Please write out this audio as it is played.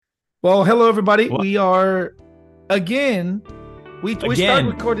Well, hello everybody. What? We are again. We start Again,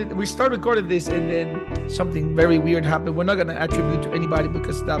 recorded. We start recorded this, and then something very weird happened. We're not gonna attribute to anybody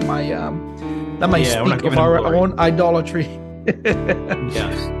because that might yeah, we're not speak of giving him our glory. own idolatry.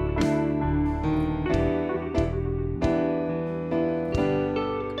 Yes.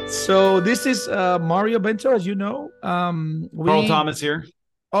 So this is Mario Bento, as you know. Carl We Thomas here.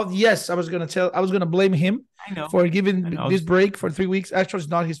 Oh yes, I was gonna blame him I know. for I giving know. this break for 3 weeks. Actually, it's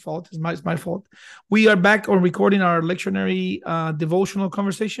not his fault. It's my fault. We are back on recording our lectionary devotional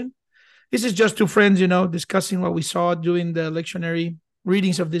conversation. This is just two friends, discussing what we saw during the lectionary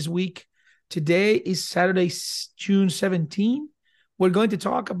readings of this week. Today is Saturday, June 17. We're going to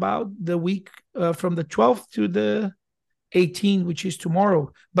talk about the week from the 12th to the 18th, which is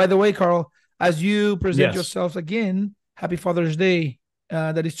tomorrow. By the way, Carl, as you present Yes. yourself again, happy Father's Day.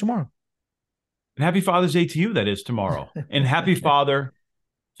 That is tomorrow. And happy Father's Day to you, that is tomorrow. And happy Father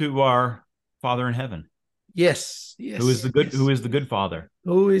to our Father in heaven, Yes, yes, who yes. is the good Father.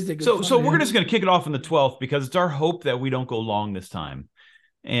 Who is the good So Father? we're Yeah. just gonna kick it off on the 12th because it's our hope that we don't go long this time.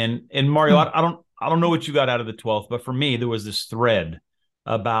 And Mario, Hmm. I don't know what you got out of the 12th, but for me, there was this thread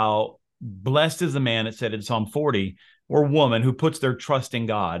about blessed is the man, it said in Psalm 40, or woman who puts their trust in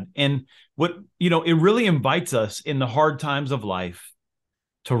God. And it really invites us in the hard times of life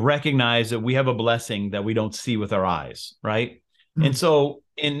to recognize that we have a blessing that we don't see with our eyes, right? Hmm. And so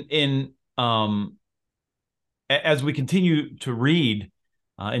as we continue to read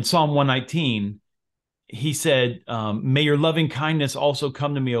in Psalm 119, he said, may your loving kindness also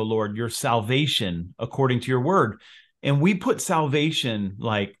come to me, O Lord, your salvation according to your word. And we put salvation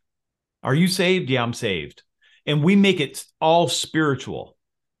like, are you saved? Yeah, I'm saved. And we make it all spiritual.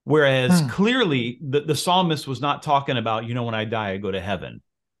 Whereas Hmm. clearly the psalmist was not talking about, when I die, I go to heaven.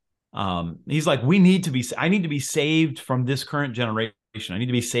 He's like, I need to be saved from this current generation. I need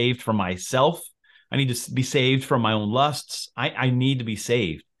to be saved from myself. I need to be saved from my own lusts. I need to be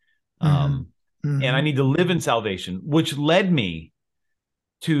saved. Hmm. Um, and I Hmm. need to live in salvation, which led me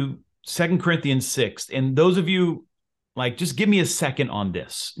to Second Corinthians 6. And those of you, like, just give me a second on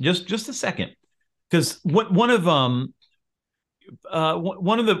this, just a second, because one of the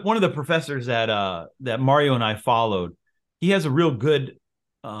professors that Mario and I followed, he has a real good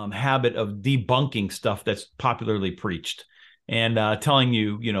habit of debunking stuff that's popularly preached and telling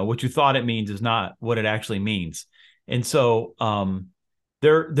you, what you thought it means is not what it actually means. And so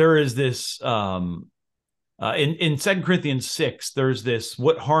there is this in 2 Corinthians 6, there's this: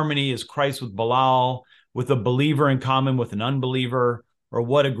 what harmony is Christ with Belial, with a believer in common with an unbeliever, or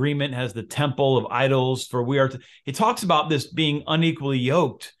what agreement has the temple of idols? For we are it talks about this being unequally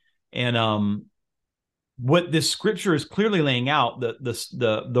yoked. And what this scripture is clearly laying out,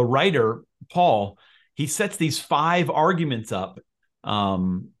 the writer Paul, he sets these five arguments up.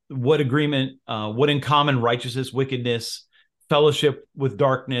 What agreement, what in common righteousness, wickedness, fellowship with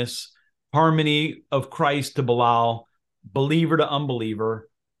darkness, harmony of Christ to Belial, believer to unbeliever,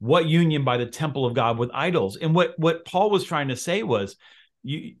 what union by the temple of God with idols. And what Paul was trying to say was,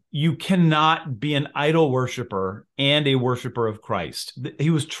 you cannot be an idol worshiper and a worshiper of Christ. He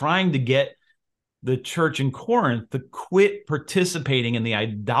was trying to get the church in Corinth to quit participating in the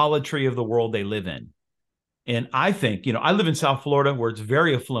idolatry of the world they live in. And I think, I live in South Florida where it's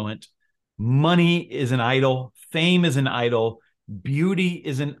very affluent. Money is an idol, fame is an idol, beauty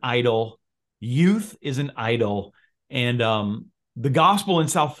is an idol, youth is an idol. And the gospel in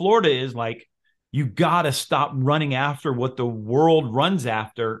South Florida is like, you got to stop running after what the world runs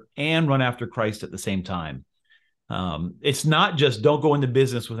after and run after Christ at the same time. It's not just don't go into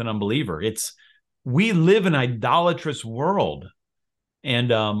business with an unbeliever. It's we live in an idolatrous world,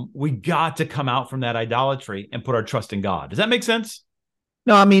 and we got to come out from that idolatry and put our trust in God. Does that make sense?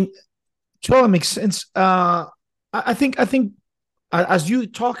 No, I mean, totally makes sense. I think as you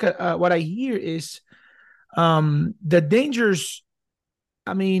talk, what I hear is the dangers.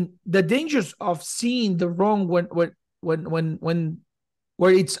 I mean, the dangers of seeing the wrong when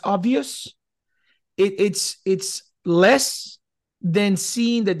where it's obvious. It's less than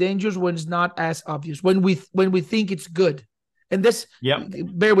seeing the dangers when it's not as obvious. When we think it's good, and this, Yep.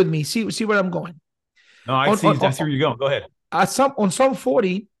 bear with me. See where I'm going. No, I On see. on, I see on where you're going. Go ahead. Psalm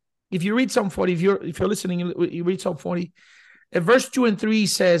 40. If you read Psalm 40, if you're listening, you read Psalm 40. Verse 2 and 3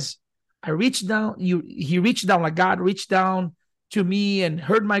 says, "I reached down. He reached down, like God reached down to me and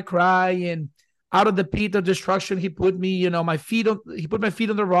heard my cry, and out of the pit of destruction he put me. He put my feet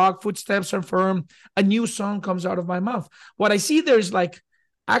on the rock. Footsteps are firm. A new song comes out of my mouth." What I see there is like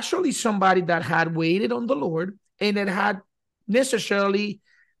actually somebody that had waited on the Lord and that had necessarily,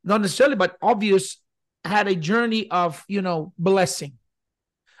 not necessarily, but obvious, had a journey of blessing.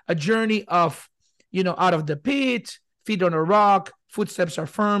 a journey of, out of the pit, feet on a rock, footsteps are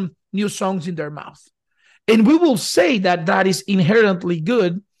firm, new songs in their mouth. And we will say that that is inherently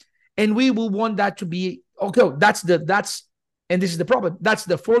good, and we will want that to be okay. And this is the problem. That's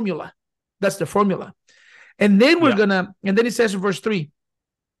the formula. And then and then it says in verse 3,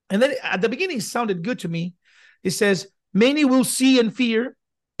 and then at the beginning it sounded good to me. It says, many will see and fear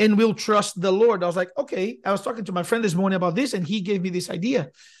and will trust the Lord. I was like, okay. I was talking to my friend this morning about this, and he gave me this idea.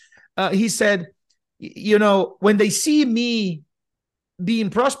 He said, when they see me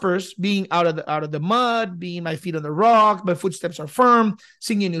being prosperous, being out of the mud, being my feet on the rock, my footsteps are firm,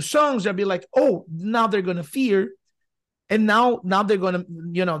 singing new songs, they'll be like, oh, now they're going to fear. And now they're going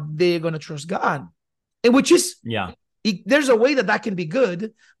to trust God. And which is, there's a way that can be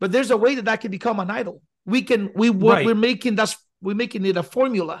good, but there's a way that can become an idol. We're making it a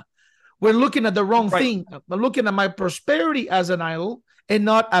formula. We're looking at the wrong thing. We're looking at my prosperity as an idol and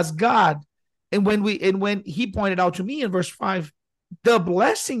not as God. And when he pointed out to me in verse 5, the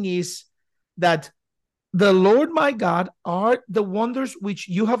blessing is that the Lord my God are the wonders which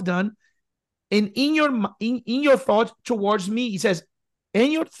you have done, and in your thoughts towards me, he says,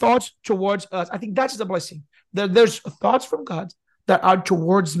 in your thoughts towards us. I think that's the blessing. There's thoughts from God that are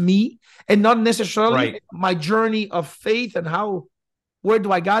towards me, and not necessarily my journey of faith and where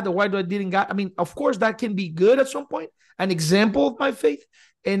do I got or why do I didn't got. I mean, of course, that can be good at some point, an example of my faith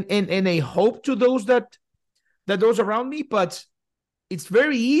and a hope to those that those around me. But it's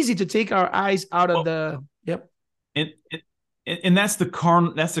very easy to take our eyes out of and that's the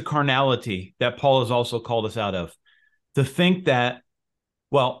carnality that Paul has also called us out of. To think that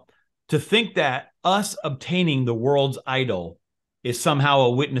us obtaining the world's idol is somehow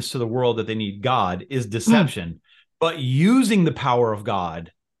a witness to the world that they need God is deception. But using the power of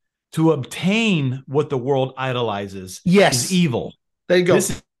God to obtain what the world idolizes is evil. There you go.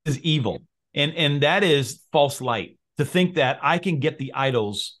 This is evil. And that is false light. To think that I can get the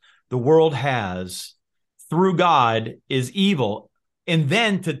idols the world has through God is evil. And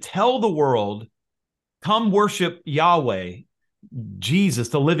then to tell the world, come worship Yahweh, Jesus,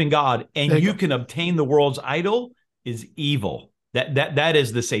 the living God, and you can obtain the world's idol is evil. That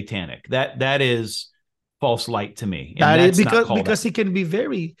is the satanic. That is false light to me. And that is because it can be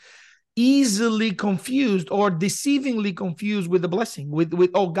very easily confused or deceivingly confused with the blessing, with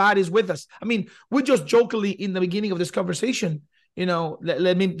oh, God is with us. I mean, we just jokingly in the beginning of this conversation,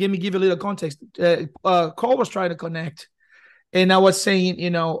 let me give you a little context. Cole was trying to connect, and I was saying,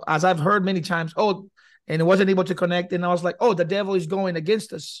 as I've heard many times, and it wasn't able to connect, and I was like, oh, the devil is going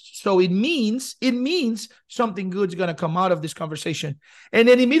against us. So it means something good is going to come out of this conversation. And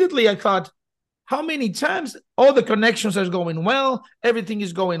then immediately I thought, how many times all the connections are going well, everything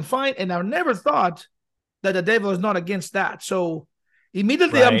is going fine, and I never thought that the devil is not against that. So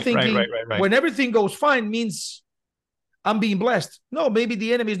immediately I'm thinking, when everything goes fine means I'm being blessed. No, maybe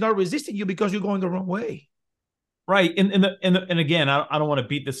the enemy is not resisting you because you're going the wrong way. Right. And again, I don't want to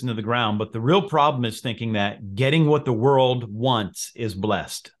beat this into the ground, but the real problem is thinking that getting what the world wants is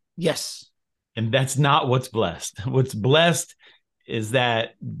blessed. Yes. And that's not what's blessed. What's blessed is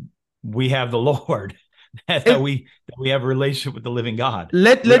that we have the Lord, that we have a relationship with the living God.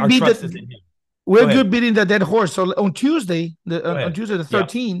 We're good beating the dead horse. So on Tuesday, the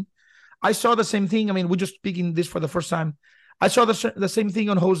 13th, I saw the same thing. I mean, we're just speaking this for the first time. I saw the same thing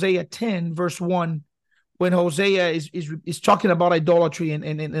on Hosea 10, verse 1, when Hosea is talking about idolatry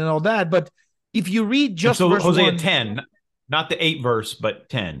and all that. But if you read just verse Hosea 1, 10, not the 8 verse, but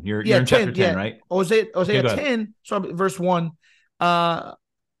 10. You're in chapter 10, right? Hosea 10, so verse 1.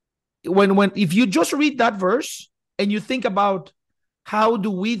 If you just read that verse and you think about how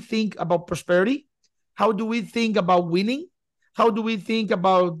do we think about prosperity, how do we think about winning, how do we think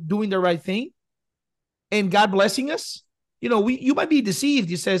about doing the right thing, and God blessing us, you might be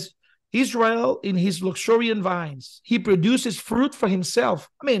deceived. It says, Israel in his luxuriant vines, he produces fruit for himself.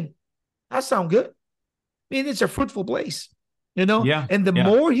 I mean, that sounds good. I mean, it's a fruitful place, Yeah. And the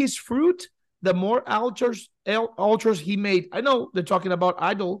more his fruit, the more altars he made. I know they're talking about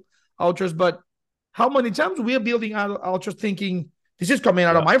idol altars, but how many times we are building altars thinking this is coming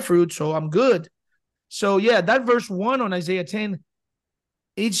out of my fruit, so I'm good. So that verse 1 on Isaiah 10,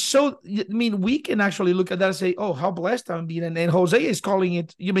 it's so, I mean, we can actually look at that and say, oh, how blessed I'm being. And Hosea is calling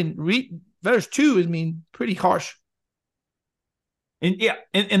it, read verse 2 is pretty harsh.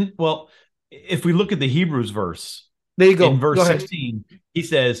 And well, if we look at the Hebrews verse, there you go. In verse 16, he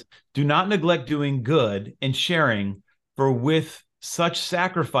says, do not neglect doing good and sharing, for with such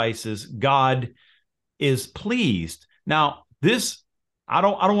sacrifices God is pleased. Now, this, I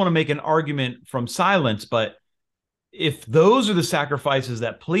don't want to make an argument from silence, but if those are the sacrifices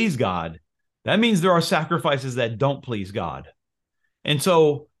that please God, that means there are sacrifices that don't please God. And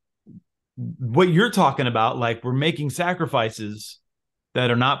so what you're talking about, like we're making sacrifices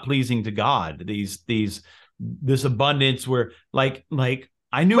that are not pleasing to God, this abundance where like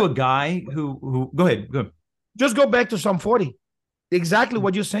I knew a guy who go ahead. Just go back to Psalm 40. Exactly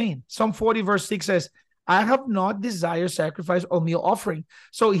what you're saying. Psalm 40 verse 6 says, I have not desired sacrifice or meal offering.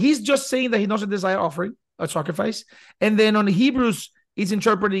 So he's just saying that he doesn't desire offering or sacrifice. And then on the Hebrews, he's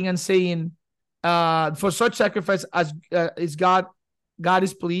interpreting and saying, for such sacrifice as is God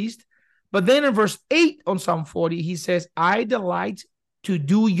is pleased. But then in verse 8 on Psalm 40, he says, I delight to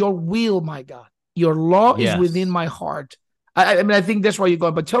do your will, my God. Your law is within my heart. I mean, I think that's why you're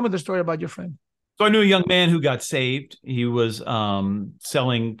going. But tell me the story about your friend. So I knew a young man who got saved. He was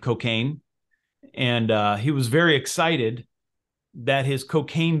selling cocaine, and he was very excited that his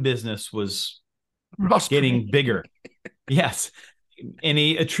cocaine business was getting bigger. Yes, and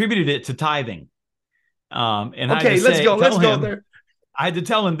he attributed it to tithing. And okay, let's go there. I had to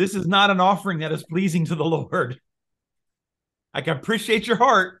tell him this is not an offering that is pleasing to the Lord. I can appreciate your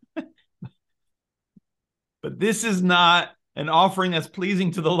heart, but this is not an offering that's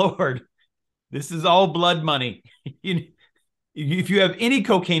pleasing to the Lord. This is all blood money. If you have any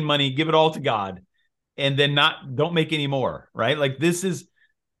cocaine money, give it all to God, and then don't make any more, right? Like this is,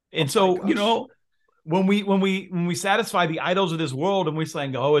 and so when we satisfy the idols of this world, and we're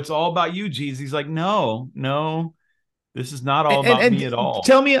saying, oh, it's all about you, Jesus. He's like, no, this is not all about me at all.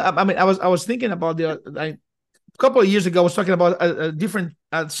 Tell me, I mean, I was thinking about a couple of years ago. I was talking about a different,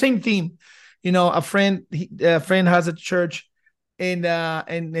 same theme. A friend has a church,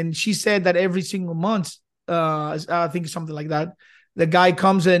 and she said that every single month, I think something like that, the guy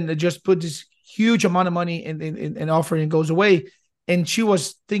comes in and just put this huge amount of money in offering and goes away. And she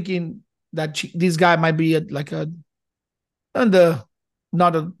was thinking that this guy might be not the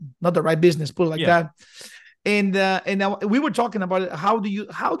right business, put it like that. And now we were talking about it. How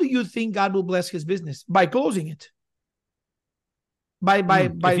do you think God will bless his business? By closing it. That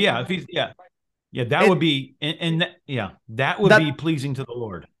would be that would be pleasing to the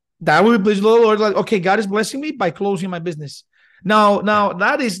Lord. That would be pleasing to the Lord. Like, okay, God is blessing me by closing my business. Now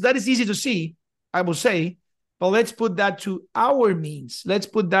that is easy to see, I will say, but let's put that to our means. Let's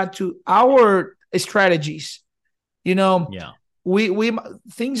put that to our strategies. We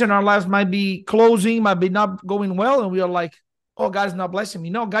things in our lives might be closing, might be not going well, and we are like, oh, God is not blessing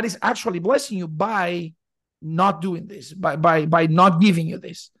me. No, God is actually blessing you by not doing this, by not giving you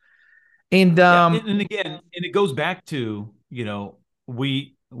this. And again, it goes back to,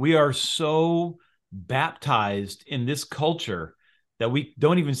 we are so baptized in this culture that we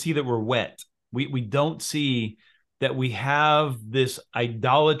don't even see that we're wet. We don't see that we have this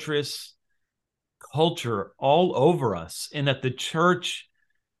idolatrous culture all over us, and that the church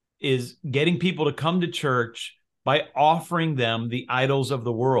is getting people to come to church by offering them the idols of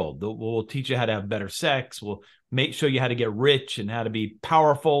the world. We'll teach you how to have better sex. We'll show you how to get rich and how to be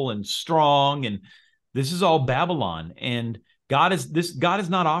powerful and strong. And this is all Babylon. And God is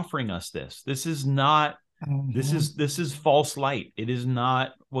not offering us this. This is not. This is false light. It is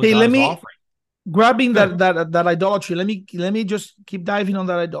not what God is offering. Grabbing that idolatry. Let me just keep diving on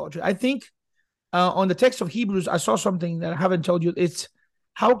that idolatry. I think on the text of Hebrews, I saw something that I haven't told you. It's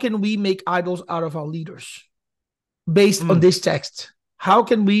how can we make idols out of our leaders? Based on this text, how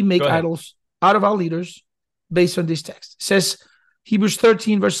can we make idols out of our leaders based on this text? It says Hebrews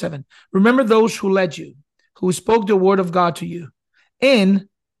 13 verse 7. Remember those who led you, who spoke the word of God to you, and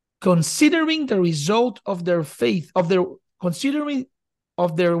considering the result of their faith, considering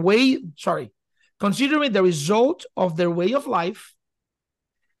the result of their way of life,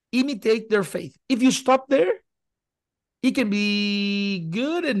 imitate their faith. If you stop there, it can be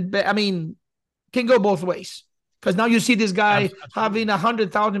good and bad. I mean, can go both ways. Because now you see this guy having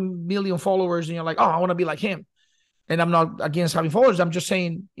 100,000 million followers, and you're like, oh, I want to be like him. And I'm not against having followers. I'm just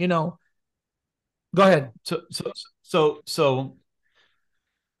saying, go ahead. So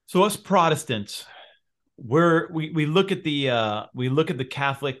us Protestants, we look at the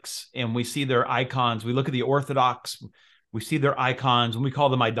Catholics and we see their icons. We look at the Orthodox, we see their icons, and we call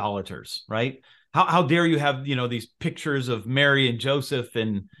them idolaters, right? How dare you have these pictures of Mary and Joseph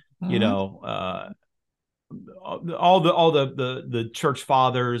and all the church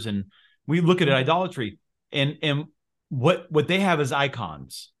fathers, and we look at idolatry, and what they have as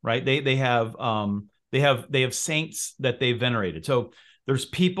icons, right? They have saints that they venerated. So there's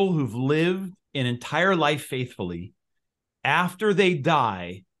people who've lived an entire life faithfully. After they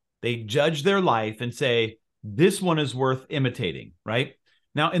die, they judge their life and say, this one is worth imitating, right?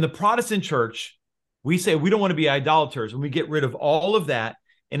 Now, in the Protestant church, We say we don't want to be idolaters, and we get rid of all of that.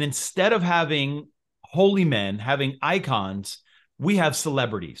 And instead of having holy men, having icons, we have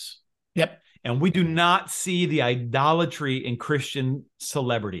celebrities. Yep. And we do not see the idolatry in Christian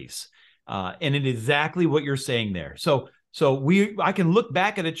celebrities. And it is exactly what you're saying there. So I can look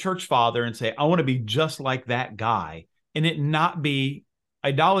back at a church father and say, I want to be just like that guy, and it not be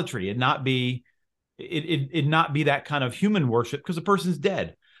idolatry. It not be that kind of human worship, because the person's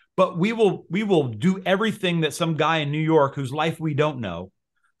dead. But we will do everything that some guy in New York, whose life we don't know,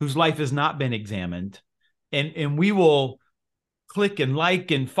 whose life has not been examined, and we will click and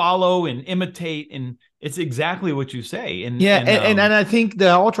like and follow and imitate, and it's exactly what you say. And I think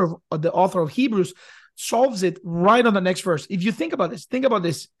the author of Hebrews solves it right on the next verse. If you think about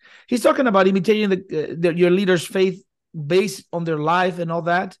this, he's talking about imitating your leader's faith based on their life and all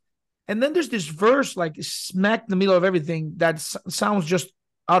that. And then there's this verse like smack in the middle of everything that sounds just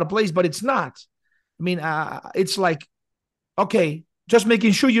out of place, but it's not. I mean, it's like, okay, just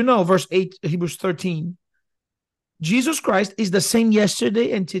making sure you know, verse 8, Hebrews 13. Jesus Christ is the same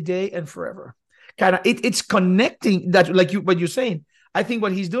yesterday and today and forever. Kind of, it's connecting that, like what you're saying. I think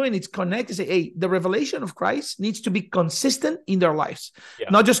what he's doing is connect. Say, hey, the revelation of Christ needs to be consistent in their lives,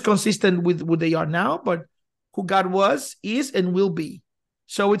 not just consistent with what they are now, but who God was, is, and will be.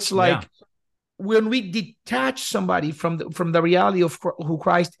 So it's like when we detach somebody from the reality of who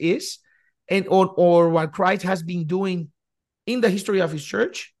Christ is, and or what Christ has been doing in the history of his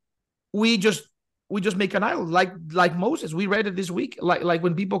church, we just make an idol, like Moses. We read it this week. Like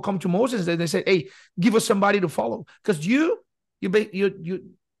when people come to Moses and they say, "Hey, give us somebody to follow," because you're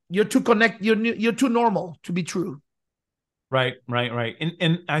too connect. You're too normal to be true. Right.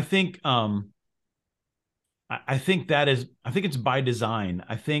 And I think it's by design.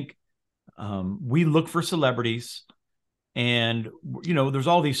 I think we look for celebrities, and there's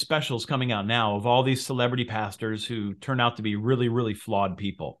all these specials coming out now of all these celebrity pastors who turn out to be really, really flawed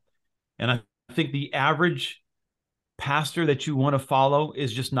people. And I think the average pastor that you want to follow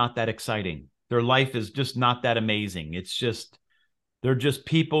is just not that exciting. Their life is just not that amazing. They're just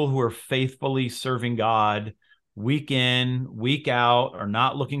people who are faithfully serving God week in, week out, are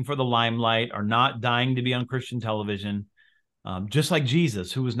not looking for the limelight, are not dying to be on Christian television. Just like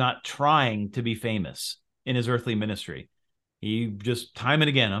Jesus, who was not trying to be famous in his earthly ministry. He just time and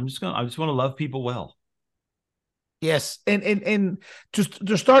again, I just want to love people well. Yes, and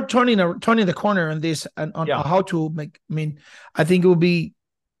to start turning the corner on this and on how to make. I mean, I think it would be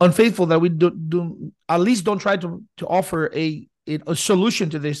unfaithful that we do at least don't try to offer a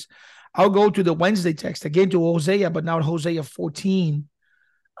solution to this. I'll go to the Wednesday text again, to Hosea, but now Hosea 14.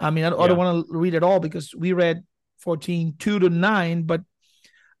 I mean, I don't want to read it all because we read 14, 2-9, but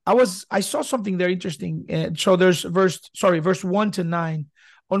I saw something there interesting. So there's verse 1-9.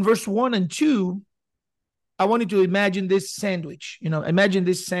 On verse 1 and 2. I want you to imagine this sandwich, imagine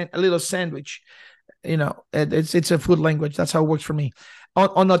this a little sandwich, it's a food language. That's how it works for me.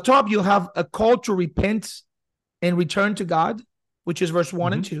 On the top, you have a call to repent and return to God, which is verse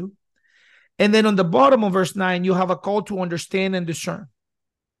 1 and 2. And then on the bottom of verse 9, you have a call to understand and discern,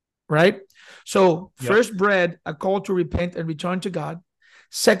 right? So first bread, a call to repent and return to God.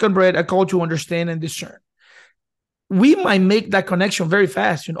 Second bread, a call to understand and discern. We might make that connection very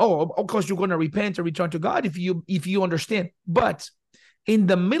fast. Of course, you're going to repent and return to God if you understand. But in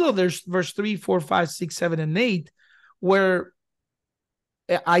the middle, there's verse 3, 4, 5, 6, 7, and 8, where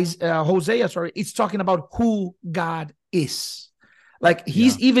Hosea, it's talking about who God is. Like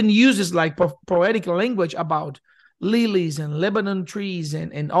he's even uses like poetic language about lilies and Lebanon trees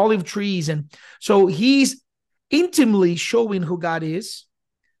and olive trees. And so he's intimately showing who God is,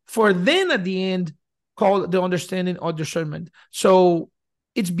 for then at the end, called the understanding or discernment. So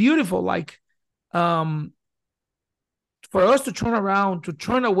it's beautiful, like for us to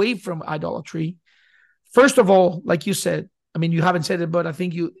turn away from idolatry. First of all, like you said, I mean, you haven't said it, but I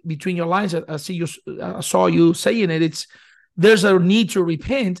think you, between your lines, I saw you saying it. There's a need to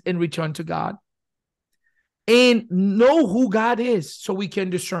repent and return to God and know who God is, so we can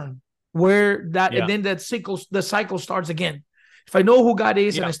discern where that, and then the cycle starts again. If I know who God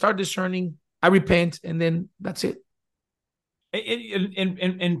is and I start discerning, I repent, and then that's it.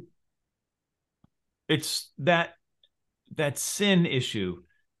 And it's that sin issue.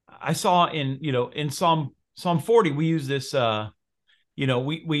 I saw in Psalm 40, we use this. This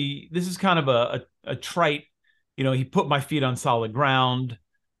is kind of a trite. He put my feet on solid ground.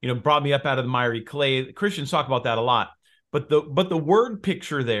 Brought me up out of the miry clay. The Christians talk about that a lot. But the word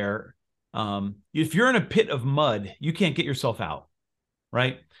picture there, if you're in a pit of mud, you can't get yourself out,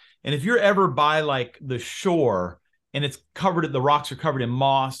 right? And if you're ever by like the shore and the rocks are covered in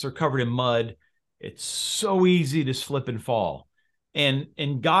moss or covered in mud, It's so easy to slip and fall.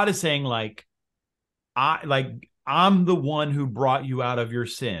 And God is saying, like, I'm the one who brought you out of your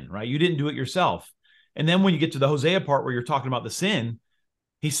sin, right? You didn't do it yourself. And then when you get to the Hosea part where you're talking about the sin,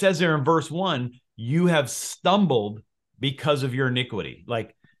 he says there in verse 1, you have stumbled because of your iniquity.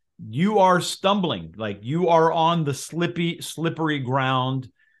 Like, you are stumbling, like you are on the slippery ground.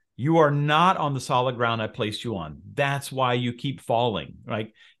 You are not on the solid ground I placed you on. That's why you keep falling,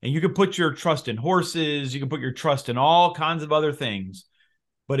 right? And you can put your trust in horses, you can put your trust in all kinds of other things.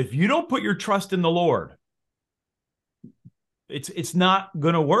 But if you don't put your trust in the Lord, it's not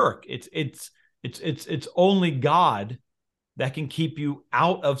going to work. It's only God that can keep you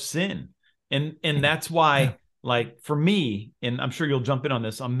out of sin. And that's why, like, for me, and I'm sure you'll jump in on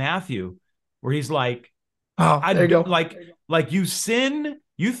this, on Matthew, where he's like, Oh, there you go. Like you sin,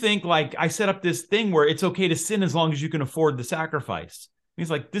 you think, like, I set up this thing where it's okay to sin as long as you can afford the sacrifice.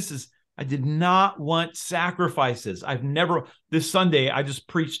 He's like, I did not want sacrifices. This Sunday, I just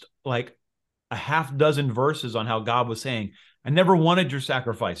preached like a half dozen verses on how God was saying, I never wanted your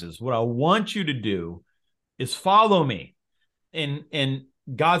sacrifices. What I want you to do is follow me. And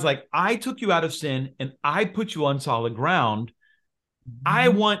God's like, I took you out of sin and I put you on solid ground. I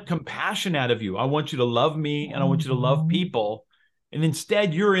want compassion out of you. I want you to love me and I want you to love people. And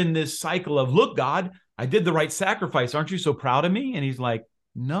instead, you're in this cycle of, look, God, I did the right sacrifice. Aren't you so proud of me? And he's like,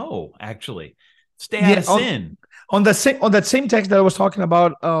 no, actually, stay out of sin. On that same text that I was talking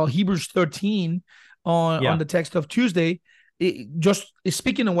about, Hebrews 13, on the text of Tuesday, just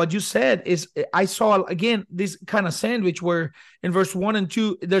speaking of what you said, is I saw again this kind of sandwich where in verse 1 and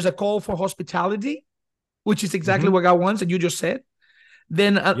 2 there's a call for hospitality, which is exactly what God wants, and you just said.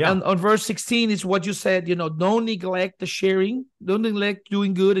 Then on verse 16 is what you said, don't neglect the sharing, don't neglect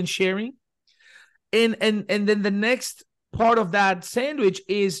doing good and sharing. And then the next part of that sandwich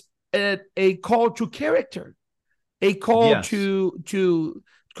is a call to character, a call to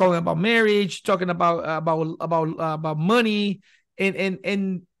talking about marriage, talking about money,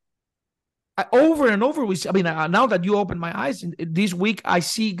 and over and over we see, now that you open my eyes this week, I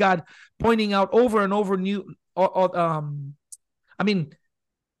see God pointing out over and over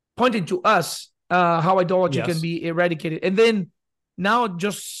pointing to us how idolatry can be eradicated. And then now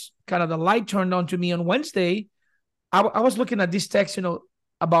just kind of the light turned on to me on Wednesday. I was looking at this text,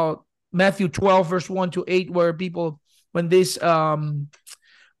 about Matthew 12, verse 1 to 8, where people, when these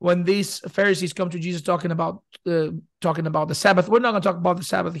Pharisees come to Jesus talking about the Sabbath. We're not going to talk about the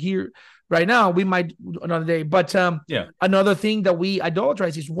Sabbath here right now. We might another day. But another thing that we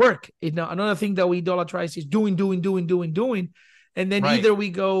idolatrize is work. Another thing that we idolatrize is doing. And then either we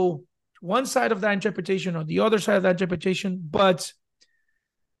go one side of that interpretation or the other side of that interpretation. But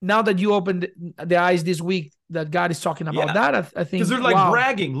now that you opened the eyes this week that God is talking about that, I think. Because they're like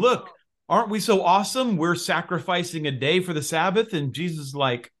bragging. Look, aren't we so awesome? We're sacrificing a day for the Sabbath. And Jesus is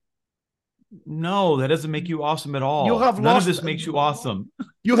like, no, that doesn't make you awesome at all. None of this makes you awesome.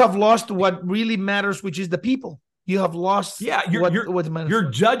 You have lost what really matters, which is the people. You have lost what matters. You're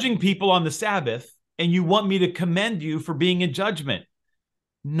judging people on the Sabbath, and you want me to commend you for being in judgment.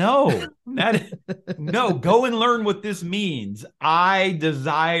 No, no, go and learn what this means. I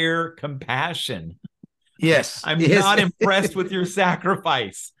desire compassion. Yes. I'm not impressed with your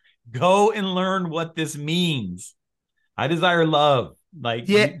sacrifice. Go and learn what this means. I desire love.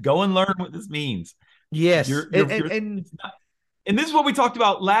 Go and learn what this means. Yes. And this is what we talked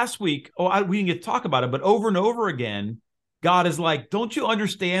about last week. We didn't get to talk about it, but over and over again, God is like, don't you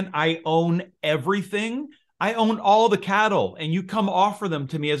understand? I own everything. I own all the cattle, and you come offer them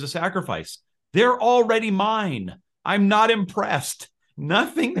to me as a sacrifice. They're already mine. I'm not impressed.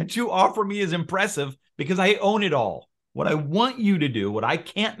 Nothing that you offer me is impressive because I own it all. What I want you to do, what I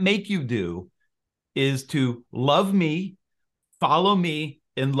can't make you do, is to love me, follow me,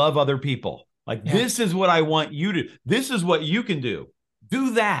 and love other people. This is what I want you to. This is what you can do.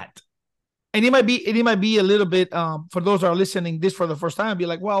 Do that. And it might be a little bit for those that are listening this for the first time, be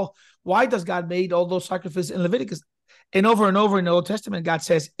like, well, why does God made all those sacrifices in Leviticus? And over in the Old Testament, God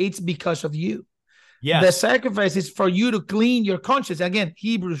says it's because of you. Yes. The sacrifice is for you to clean your conscience. Again,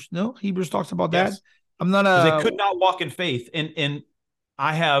 Hebrews talks about that. I'm not they could not walk in faith. And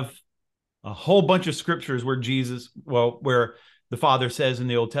I have a whole bunch of scriptures where where the Father says in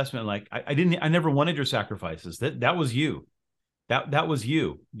the Old Testament, like, I never wanted your sacrifices. That was you. That was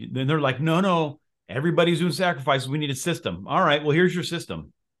you. Then they're like, no, everybody's doing sacrifices. We need a system. All right, well, here's your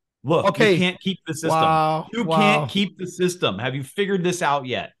system. Look, you can't keep the system. You can't keep the system. Have you figured this out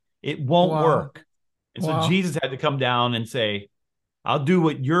yet? It won't work. And so Jesus had to come down and say, I'll do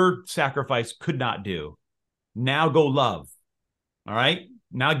what your sacrifice could not do. Now go love. All right?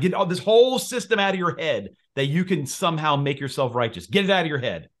 Now get all this whole system out of your head that you can somehow make yourself righteous. Get it out of your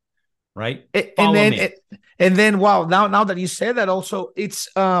head, right? Follow me. And then wow, now that you said that, also it's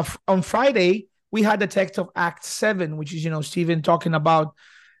on Friday we had the text of Acts 7, which is Stephen talking about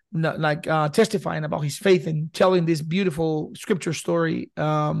testifying about his faith and telling this beautiful scripture story.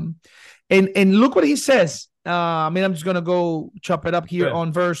 And look what he says. I'm just gonna go chop it up here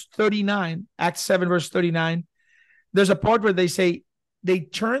on verse 39, Acts 7, verse 39. There's a part where they say they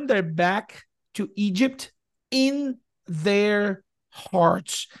turned their back to Egypt in their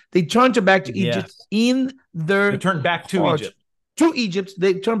hearts. They turned back to Egypt in their. They turned back to hearts. Egypt. To Egypt.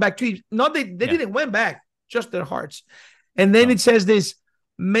 They turned back to Egypt. No, they didn't went back. Just their hearts. And then it says this: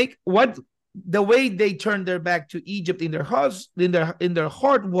 the way they turned their back to Egypt in their hearts, in their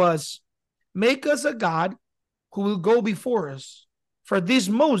heart was, make us a God who will go before us. For this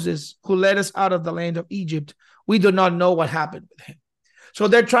Moses who led us out of the land of Egypt, we do not know what happened with him. So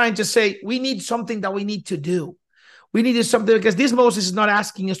they're trying to say, we need something that we need to do. We needed something because this Moses is not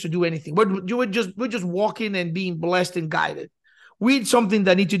asking us to do anything. We're just walking and being blessed and guided. We need something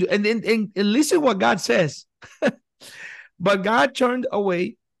that need to do. And listen what God says. But God turned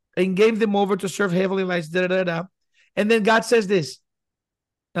away and gave them over to serve heavenly lights. And then God says this.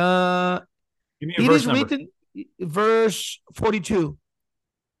 It is written, verse 42.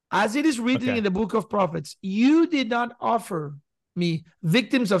 As it is written in the book of prophets, you did not offer me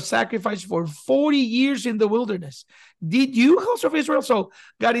victims of sacrifice for 40 years in the wilderness. Did you, house of Israel? So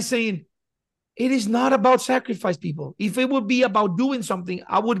God is saying, it is not about sacrifice, people. If it would be about doing something,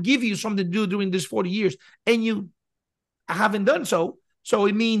 I would give you something to do during this 40 years. And you haven't done so. So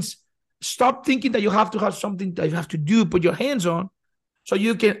it means stop thinking that you have to have something that you have to do, put your hands on, so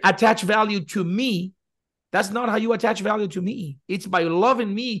you can attach value to me. That's not how you attach value to me. It's by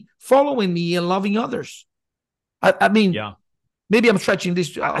loving me, following me, and loving others. Maybe I'm stretching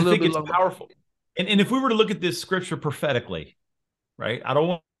this a little bit. I think it's powerful. And if we were to look at this scripture prophetically, right? I don't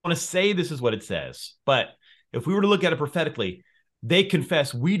want to say this is what it says, but if we were to look at it prophetically, they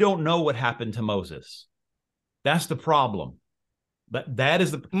confess, we don't know what happened to Moses. That's the problem. That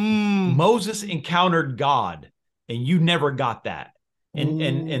is the Moses encountered God, and you never got that.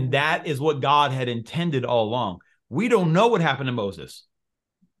 And that is what God had intended all along. We don't know what happened to Moses.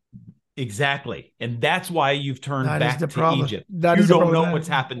 Exactly. And that's why you've turned back to Egypt. You don't know what's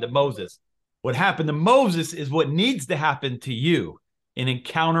happened to Moses. What happened to Moses is what needs to happen to you, an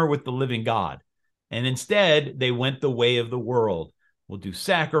encounter with the living God. And instead, they went the way of the world. We'll do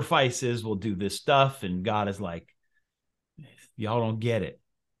sacrifices. We'll do this stuff. And God is like, y'all don't get it.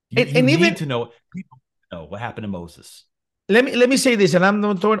 You need to know. People know what happened to Moses. Let me say this, and I'm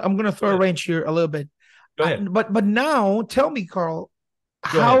going to throw a wrench here a little bit. Go ahead. But now, tell me, Carl,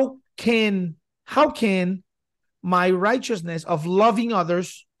 how can my righteousness of loving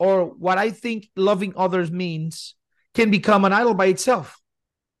others, or what I think loving others means, can become an idol by itself?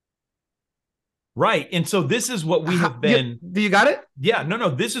 Right. And so this is what we have been. Do you got it? Yeah. No.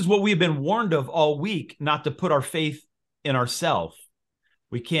 This is what we have been warned of all week, not to put our faith in ourselves.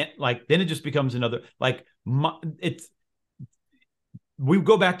 We can't, then it just becomes another, we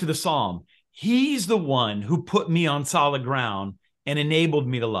go back to the Psalm. He's the one who put me on solid ground and enabled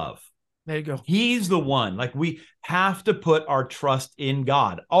me to love. There you go. He's the one. We have to put our trust in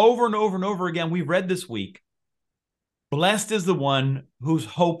God. Over and over and over again, we read this week, blessed is the one whose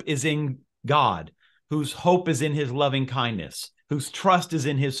hope is in God, whose hope is in his loving kindness, whose trust is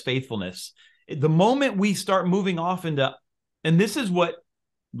in his faithfulness. The moment we start moving off into, and this is what,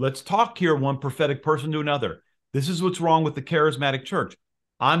 let's talk here, one prophetic person to another. This is what's wrong with the charismatic church.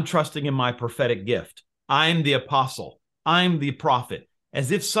 I'm trusting in my prophetic gift. I'm the apostle. I'm the prophet,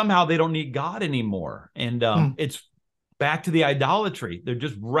 as if somehow they don't need God anymore. And it's back to the idolatry. They're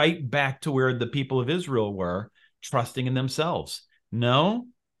just right back to where the people of Israel were, trusting in themselves. No.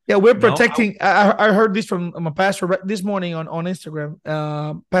 Yeah, we're protecting. I heard this from my pastor this morning on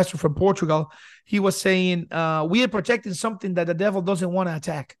Instagram, pastor from Portugal. He was saying, we are protecting something that the devil doesn't want to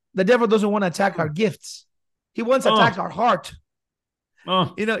attack. The devil doesn't want to attack our gifts. He wants to attack our heart.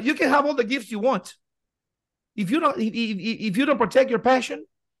 You can have all the gifts you want. If you don't protect your passion,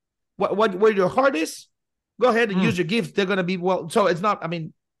 where your heart is, go ahead and use your gift. They're going to be well. So it's not.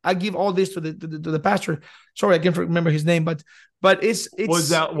 I give all this to the pastor. Sorry, I can't remember his name, but it's.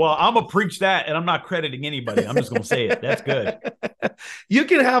 Well, I'm gonna preach that, and I'm not crediting anybody. I'm just gonna say it. That's good. You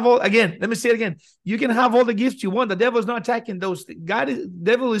can have all. Again, let me say it again. You can have all the gifts you want. The devil is not attacking those.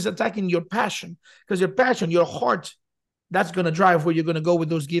 Devil is attacking your passion, because your passion, your heart, that's gonna drive where you're gonna go with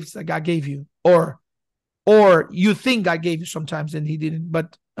those gifts that God gave you, or you think God gave you sometimes and He didn't.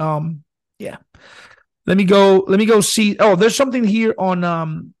 But yeah. Let me go see. Oh, there's something here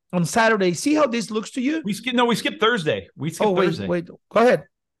on Saturday. See how this looks to you? We skipped Thursday. We skipped wait, Thursday. Go ahead.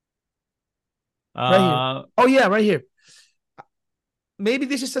 Right here. Oh yeah, right here. Maybe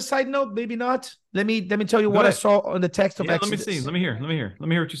this is a side note, maybe not. Let me tell you what I saw on the text of Exodus. Let me see. Let me hear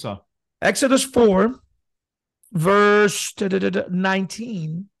what you saw. Exodus 4, verse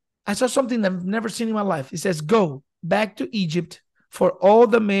 19. I saw something I've never seen in my life. It says, "Go back to Egypt, for all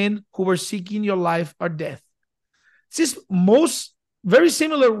the men who were seeking your life are dead." This is very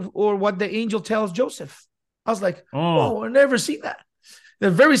similar or what the angel tells Joseph. I was like, oh, I've never seen that. They're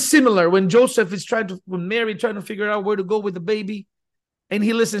very similar when Joseph is when Mary trying to figure out where to go with the baby, and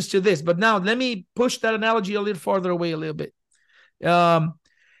he listens to this. But now let me push that analogy a little farther away a little bit.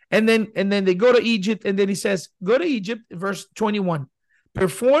 And then they go to Egypt, and then he says, "Go to Egypt," verse 21.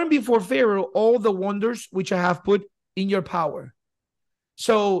 "Perform before Pharaoh all the wonders which I have put in your power."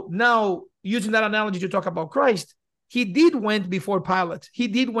 So now, using that analogy to talk about Christ, he did went before Pilate. He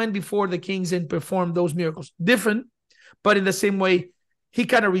did went before the kings and performed those miracles. Different, but in the same way, he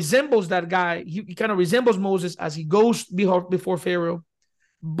kind of resembles that guy. He kind of resembles Moses as he goes before Pharaoh.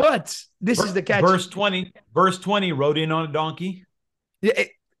 But this is the catch. Verse 20 rode in on a donkey. Yeah,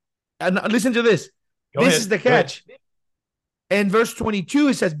 and listen to this. This is the catch. And verse 22,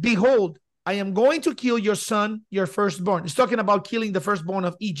 it says, "Behold, I am going to kill your son, your firstborn." It's talking about killing the firstborn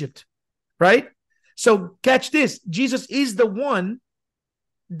of Egypt, right? So catch this. Jesus is the one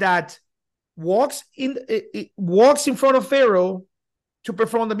that walks in front of Pharaoh to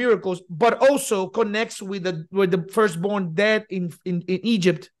perform the miracles, but also connects with the firstborn dead in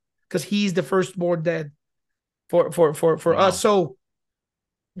Egypt, because he's the firstborn dead for us. So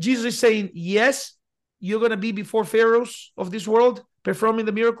Jesus is saying, yes, you're going to be before pharaohs of this world performing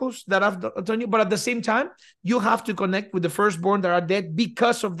the miracles that I've done you, but at the same time, you have to connect with the firstborn that are dead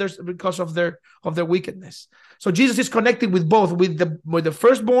because of their wickedness. So Jesus is connected with both, with the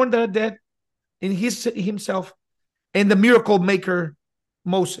firstborn that are dead in himself, and the miracle maker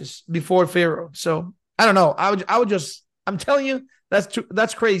Moses before Pharaoh. So I don't know. I'm telling you,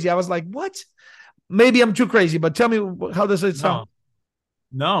 that's crazy. I was like, what? Maybe I'm too crazy, but tell me, how does it sound?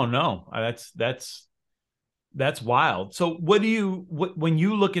 No. That's wild. So when you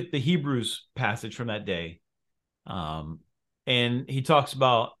look at the Hebrews passage from that day, and he talks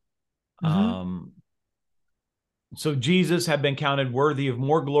about, so Jesus had been counted worthy of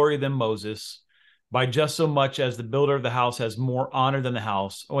more glory than Moses, by just so much as the builder of the house has more honor than the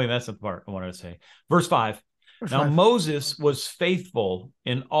house. Oh, wait, that's not the part I wanted to say. Verse 5. Now, Moses was faithful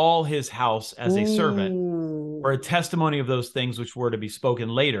in all his house as a servant, for a testimony of those things which were to be spoken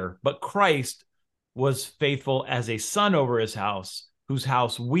later. But Christ was faithful as a son over his house, whose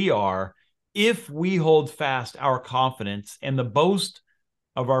house we are, if we hold fast our confidence and the boast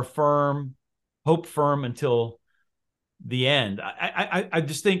of our hope firm until the end. I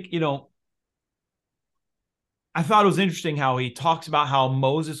just think, I thought it was interesting how he talks about how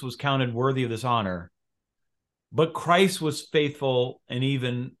Moses was counted worthy of this honor, but Christ was faithful and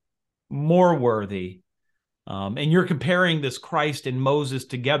even more worthy. And you're comparing this Christ and Moses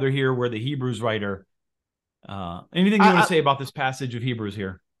together here, where the Hebrews writer, anything you want to say about this passage of Hebrews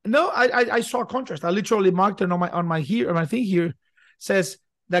here? No, I saw a contrast. I literally marked it on my thing here, says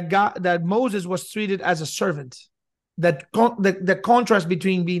that Moses was treated as a servant. That the contrast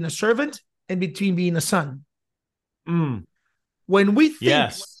between being a servant and between being a son. When we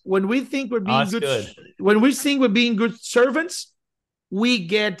think we're being good servants, we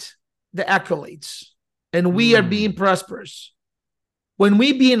get the accolades and we are being prosperous. When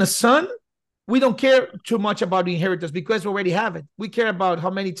we being a son, we don't care too much about the inheritance because we already have it. We care about how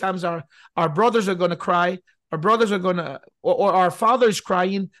many times our brothers are going to cry, our brothers are going to, or our father is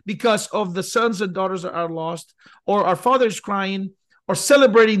crying because of the sons and daughters that are lost, or our father is crying or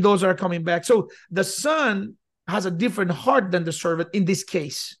celebrating those that are coming back. So the son has a different heart than the servant in this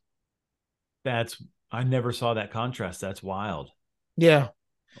case. I never saw that contrast. That's wild. Yeah.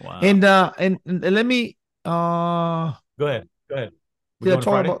 Wow. And let me go ahead.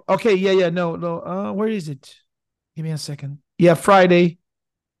 Okay, yeah. No. Where is it? Give me a second. Yeah, Friday.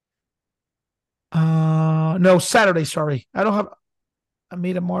 No, Saturday, sorry. I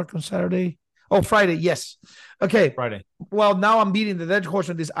made a mark on Saturday. Oh, Friday, yes. Okay. Friday. Well, now I'm beating the dead horse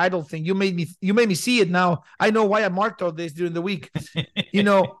on this idol thing. You made me see it now. I know why I marked all this during the week.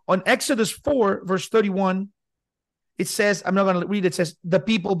 On Exodus 4, verse 31, it says, I'm not going to read it. It says, the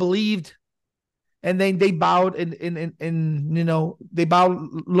people believed, and then they bowed and they bowed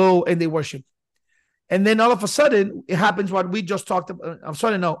low and they worshiped. And then all of a sudden, it happens what we just talked about. I'm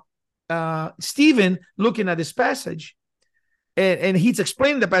sorry, no. Stephen, looking at this passage, and he's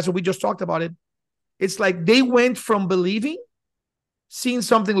explaining the passage, we just talked about it. It's like they went from believing, seeing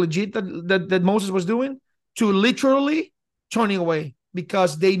something legit that Moses was doing, to literally turning away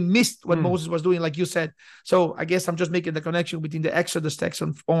because they missed what Moses was doing, like you said. So I guess I'm just making the connection between the Exodus text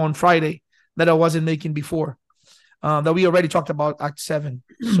on Friday that I wasn't making before, that we already talked about Act 7.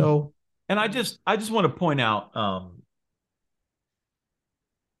 So, and I just want to point out,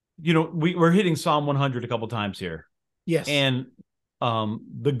 we're hitting Psalm 100 a couple times here. Yes. And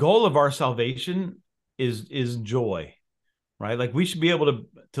the goal of our salvation is joy, right? Like we should be able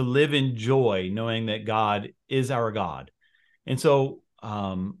to live in joy, knowing that God is our God. And so,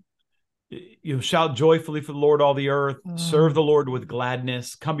 shout joyfully for the Lord, all the earth, serve the Lord with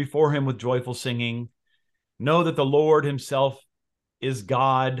gladness, come before him with joyful singing, know that the Lord himself is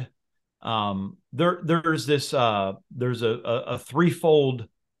God. There's a threefold,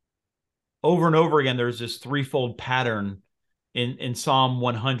 over and over again, there's this threefold pattern in Psalm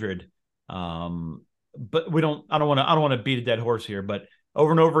 100. But I don't want to beat a dead horse here, but over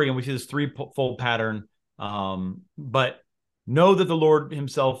and over again, we see this threefold pattern. But know that the Lord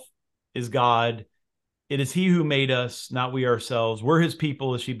himself is God. It is he who made us, not we ourselves. We're his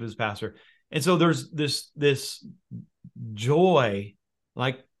people, as sheep of his pasture. And so there's this joy,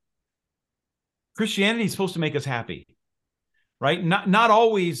 like Christianity is supposed to make us happy, right? Not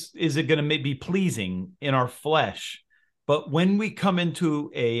always is it going to be pleasing in our flesh, but when we come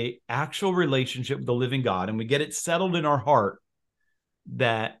into a actual relationship with the living God and we get it settled in our heart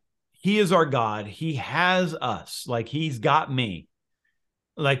that he is our God, he has us, like he's got me.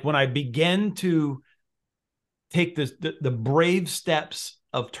 Like when I begin to take the brave steps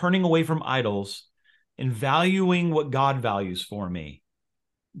of turning away from idols and valuing what God values for me,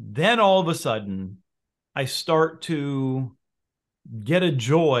 then all of a sudden I start to get a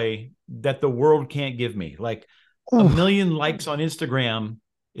joy that the world can't give me. Like a million likes on Instagram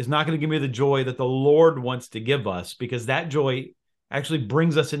is not going to give me the joy that the Lord wants to give us, because that joy actually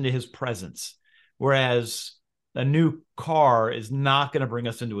brings us into his presence. Whereas a new car is not going to bring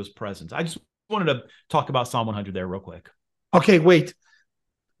us into his presence. I just wanted to talk about Psalm 100 there real quick. Okay, wait.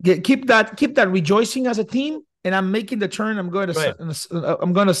 Keep that rejoicing as a theme, and I'm making the turn. I'm going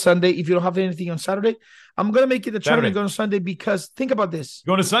to Sunday. If you don't have anything on Saturday, I'm going to make it the turn and go to Sunday, because think about this.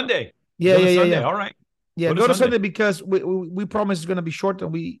 Going to Sunday. Yeah. All right. Yeah, go to Sunday because we promise it's going to be short,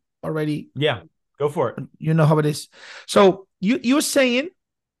 and we already. Yeah, go for it. You know how it is. So you're saying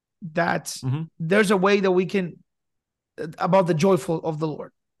that there's a way that we can, about the joyful of the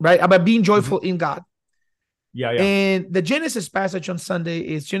Lord, right? About being joyful in God. Yeah. And the Genesis passage on Sunday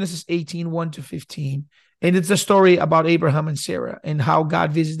is Genesis 18, 1-15. And it's a story about Abraham and Sarah and how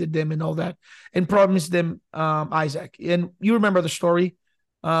God visited them and all that and promised them Isaac. And you remember the story.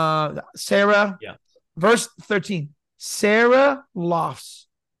 Sarah, verse 13, Sarah laughs,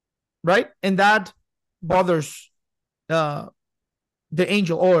 right? And that bothers the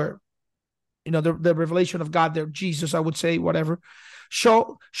angel, or the revelation of God there, Jesus, I would say, whatever.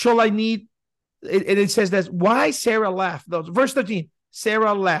 Shall I need it? It says that why Sarah laughed. Verse 13,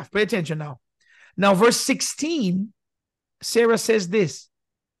 Sarah laughed. Pay attention now. Now, verse 16, Sarah says this.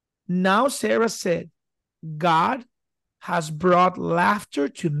 Now Sarah said, God has brought laughter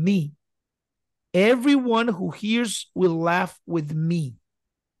to me. Everyone who hears will laugh with me.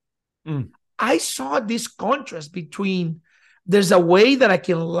 I saw this contrast between, there's a way that I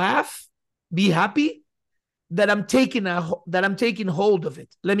can laugh, be happy, that I'm taking hold of it.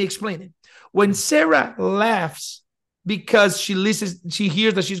 Let me explain it. When Sarah laughs because she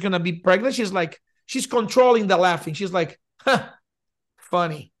hears that she's going to be pregnant, she's controlling the laughing. She's like,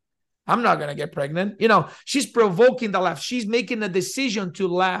 funny. I'm not going to get pregnant. She's provoking the laugh. She's making a decision to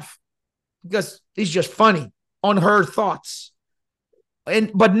laugh because it's just funny on her thoughts.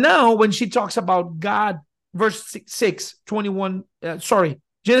 But now when she talks about God, verse 6, 21, Genesis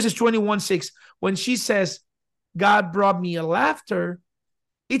 21:6, when she says, God brought me a laughter,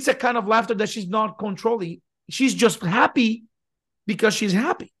 it's a kind of laughter that she's not controlling. She's just happy because she's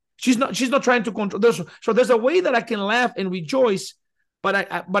happy. She's not trying to control. So there's a way that I can laugh and rejoice, but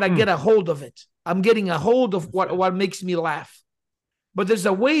I get a hold of it. I'm getting a hold of what makes me laugh. But there's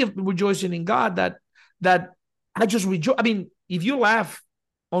a way of rejoicing in God that I just rejoice. I mean, if you laugh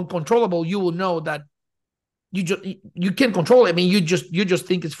uncontrollable, you will know that you can't control it. I mean, you just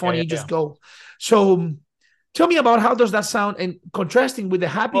think it's funny. You just go. So tell me about how does that sound, and contrasting with the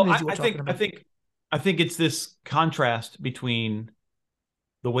happiness you were talking about. I think it's this contrast between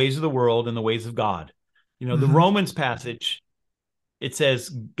the ways of the world and the ways of God. The Romans passage, it says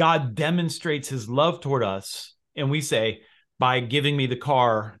God demonstrates his love toward us, and we say, by giving me the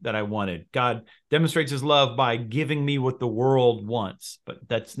car that I wanted. God demonstrates his love by giving me what the world wants. But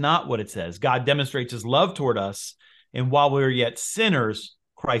that's not what it says. God demonstrates his love toward us, and while we were yet sinners,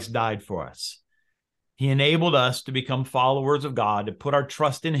 Christ died for us. He enabled us to become followers of God, to put our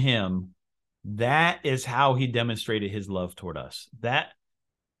trust in him. That is how he demonstrated his love toward us.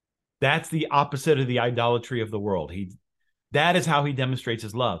 That's the opposite of the idolatry of the world. That is how he demonstrates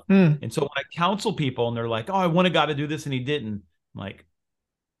his love. And so when I counsel people and they're like, oh, I wanted God to do this and he didn't, I'm like,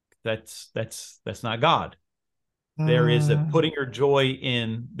 that's not God. There is a putting your joy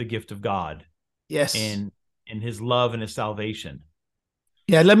in the gift of God. Yes. And in his love and his salvation.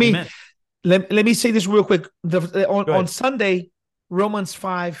 Yeah, let me say this real quick. On Sunday, Romans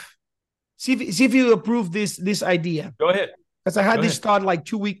 5. See if you approve this idea. Go ahead. Because I had this thought like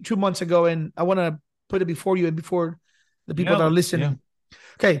 2 months ago, and I want to put it before you and before the people that are listening. Yeah.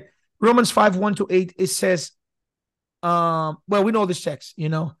 Okay, Romans 5:1-8. It says, well, we know this text,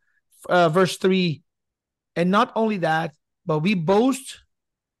 verse 3, and not only that, but we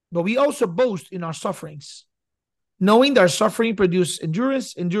also boast in our sufferings, knowing that our suffering produces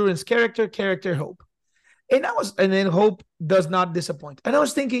endurance, character, hope. And then hope does not disappoint. And I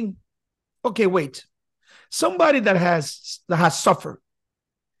was thinking, okay, wait. Somebody that has suffered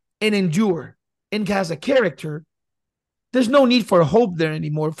and endured and has a character, there's no need for hope there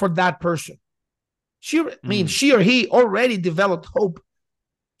anymore for that person. She or he already developed hope.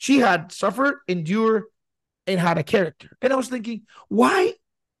 She had suffered, endured, and had a character. And I was thinking, why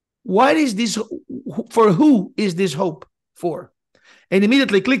is this, for who is this hope for? And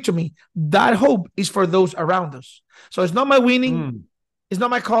immediately clicked to me, that hope is for those around us. So it's not my winning, it's not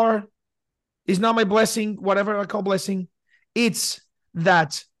my car, it's not my blessing, whatever I call blessing. It's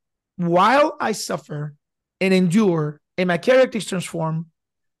that while I suffer and endure and my character is transformed,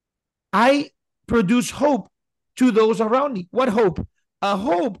 I produce hope to those around me. What hope? A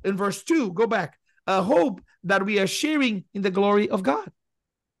hope in verse 2, go back. A hope that we are sharing in the glory of God.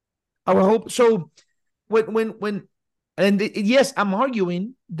 Our hope. So yes, I'm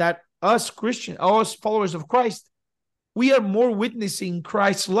arguing that us Christians, us followers of Christ, we are more witnessing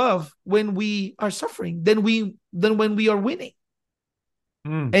Christ's love when we are suffering than when we are winning.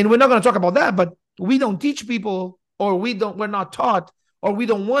 And we're not going to talk about that, but we don't teach people, or we're not taught, or we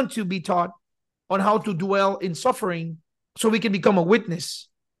don't want to be taught on how to dwell in suffering so we can become a witness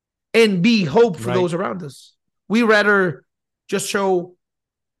and be hope for those around us. We rather just show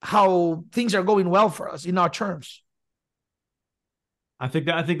how things are going well for us in our terms. I think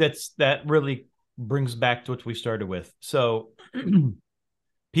that really brings back to what we started with. So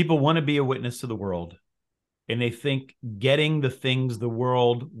people want to be a witness to the world, and they think getting the things the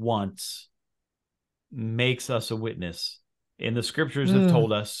world wants makes us a witness. And the scriptures have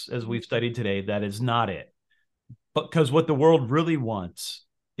told us, as we've studied today, that is not it. But because what the world really wants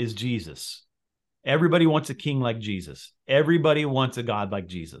is Jesus. Everybody wants a king like Jesus. Everybody wants a God like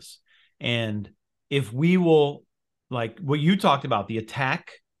Jesus. And if we will, like what you talked about, the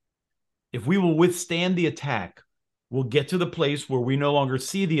attack, if we will withstand the attack, we'll get to the place where we no longer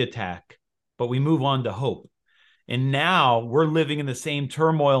see the attack, but we move on to hope. And now we're living in the same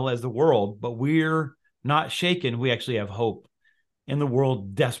turmoil as the world, but we're not shaken. We actually have hope. And the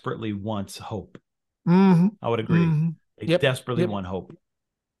world desperately wants hope. I would agree. They desperately want hope.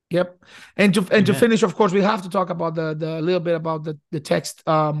 Yep. And to finish, of course, we have to talk about the little bit about the text,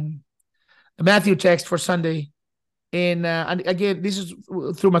 the Matthew text for Sunday. And again, this is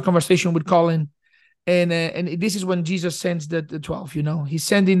through my conversation with Colin, and this is when Jesus sends the 12. He's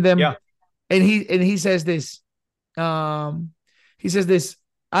sending them, and he says this. He says this: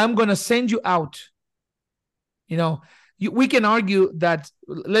 "I'm gonna send you out." We can argue that.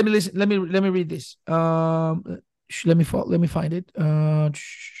 Let me listen. Let me read this. Let me find it.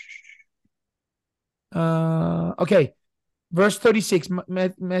 Okay. Verse 36,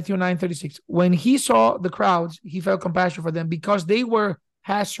 Matthew 9:36. When he saw the crowds, he felt compassion for them because they were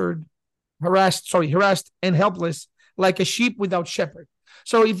harassed and helpless, like a sheep without shepherd.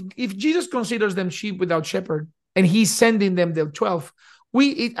 So if Jesus considers them sheep without shepherd, and he's sending them the 12,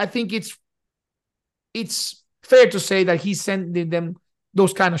 I think it's fair to say that he's sending them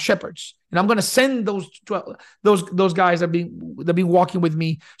those kind of shepherds. And I'm going to send those 12, those guys that been walking with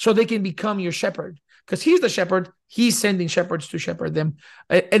me, so they can become your shepherd. Because he's the shepherd, he's sending shepherds to shepherd them.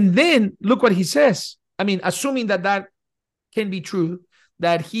 And then look what he says. I mean, assuming that can be true,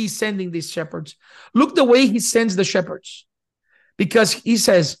 that he's sending these shepherds. Look the way he sends the shepherds. Because he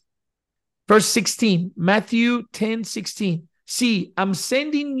says, verse 16, Matthew 10:16, "See, I'm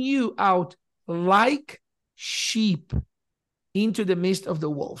sending you out like sheep into the midst of the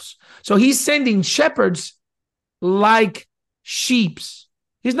wolves." So he's sending shepherds like sheeps.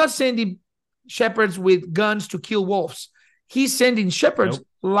 He's not sending shepherds with guns to kill wolves. He's sending shepherds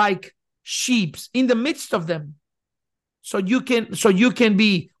like sheeps in the midst of them. So you can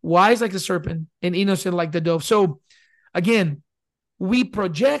be wise like the serpent and innocent like the dove. So again, we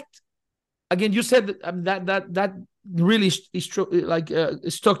project. Again, you said that really is true. Like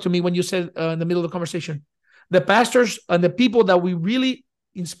it stuck to me when you said in the middle of the conversation, the pastors and the people that we really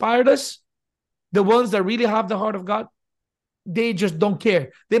inspired us, the ones that really have the heart of God, they just don't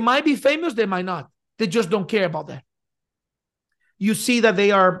care. They might be famous, they might not. They just don't care about that. You see that they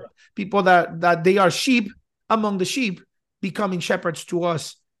are people that they are sheep among the sheep, becoming shepherds to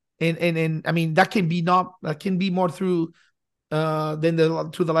us, and I mean that can be more through than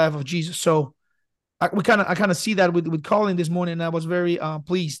to the life of Jesus. So I kind of see that with Colin this morning. And I was very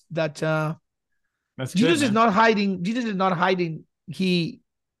pleased that That's Jesus good, is not hiding. Jesus is not hiding. He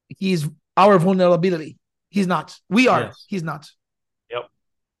is our vulnerability. He's not. We are. Yes. He's not. Yep.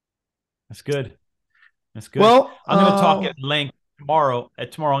 That's good. That's good. Well, I'm going to talk at length tomorrow.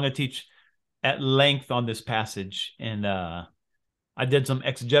 Tomorrow I'm going to teach at length on this passage, and I did some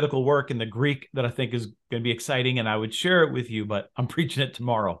exegetical work in the Greek that I think is going to be exciting, and I would share it with you, but I'm preaching it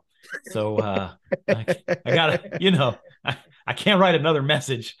tomorrow. So I gotta, I can't write another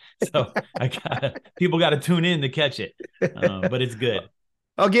message, so people got to tune in to catch it. But it's good.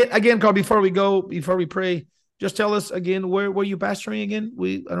 Again, Carl, before we pray, just tell us again where you pastoring again.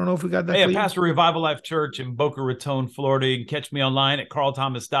 I don't know if we got that. Hey, I pastor Revival Life Church in Boca Raton, Florida. You can catch me online at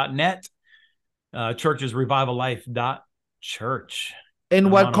carlthomas.net. Church is revivallife.church.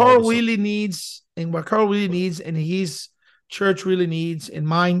 And what Carl really needs, and his church really needs, and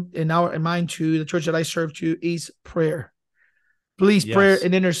mine too, the church that I serve to, is prayer. Please pray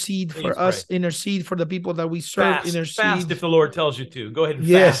and intercede for us. Intercede for the people that we serve. Fast if the Lord tells you to. Go ahead and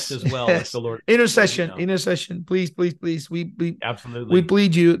fast as well if the Lord. Intercession. Please. We absolutely. We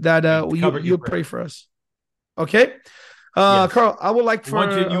plead you that you pray for us. Okay, Carl, I would like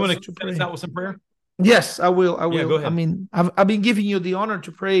for you want to pray us out with some prayer. Yes, I will. Yeah, go ahead. I mean, I've been giving you the honor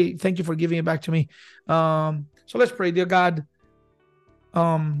to pray. Thank you for giving it back to me. So let's pray, dear God.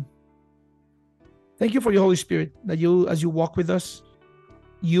 Thank you for your Holy Spirit, that as you walk with us,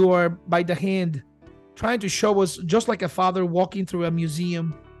 you are by the hand trying to show us, just like a father walking through a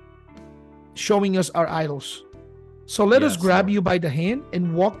museum, showing us our idols. So let us grab you by the hand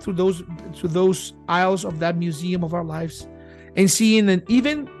and walk through those aisles of that museum of our lives, and seeing that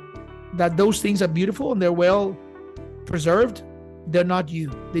even that those things are beautiful and they're well preserved, they're not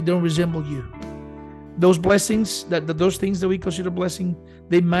you. They don't resemble you. Those blessings, those things that we consider blessing,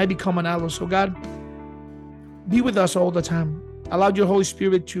 they might become an idol. So God, be with us all the time. Allow your Holy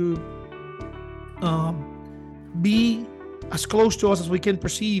Spirit to be as close to us as we can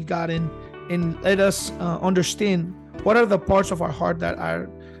perceive, God, and let us understand what are the parts of our heart that are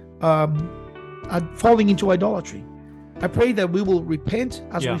falling into idolatry. I pray that we will repent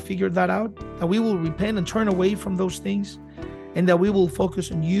as we figure that out, that we will repent and turn away from those things, and that we will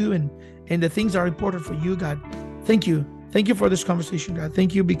focus on you and the things that are important for you, God. Thank you. Thank you for this conversation, God.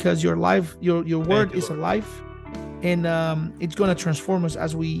 Thank you because your word is alive, and it's going to transform us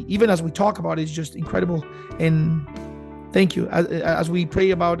as we talk about it. It's just incredible. And thank you as we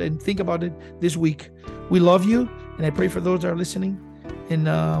pray about and think about it this week. We love you, and I pray for those that are listening, and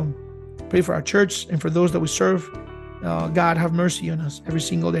pray for our church and for those that we serve. God, have mercy on us every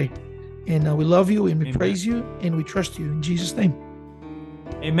single day. And we love you, and we praise you, and we trust you in Jesus' name.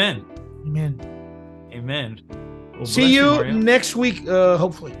 Amen. Amen. Amen. See you next week,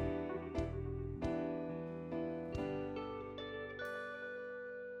 hopefully.